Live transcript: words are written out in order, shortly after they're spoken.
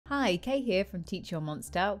Hi, Kay here from Teach Your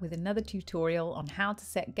Monster with another tutorial on how to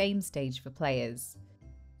set game stage for players.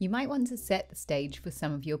 You might want to set the stage for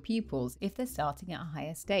some of your pupils if they're starting at a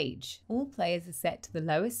higher stage. All players are set to the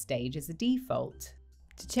lowest stage as a default.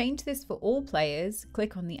 To change this for all players,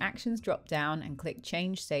 click on the Actions drop-down and click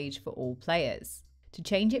Change Stage for all players. To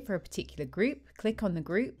change it for a particular group, click on the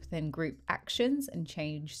group, then Group Actions and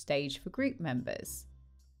change Stage for group members.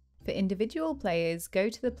 For individual players, go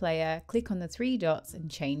to the player, click on the three dots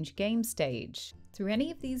and change game stage. Through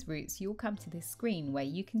any of these routes, you'll come to this screen where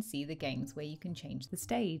you can see the games where you can change the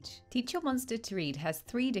stage. Teach Your Monster to Read has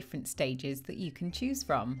 3 different stages that you can choose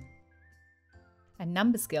from. And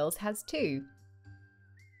Number Skills has 2.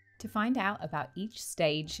 To find out about each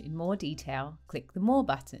stage in more detail, click the More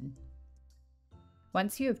button.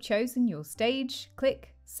 Once you have chosen your stage,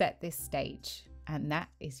 click Set this stage, and that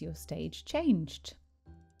is your stage changed.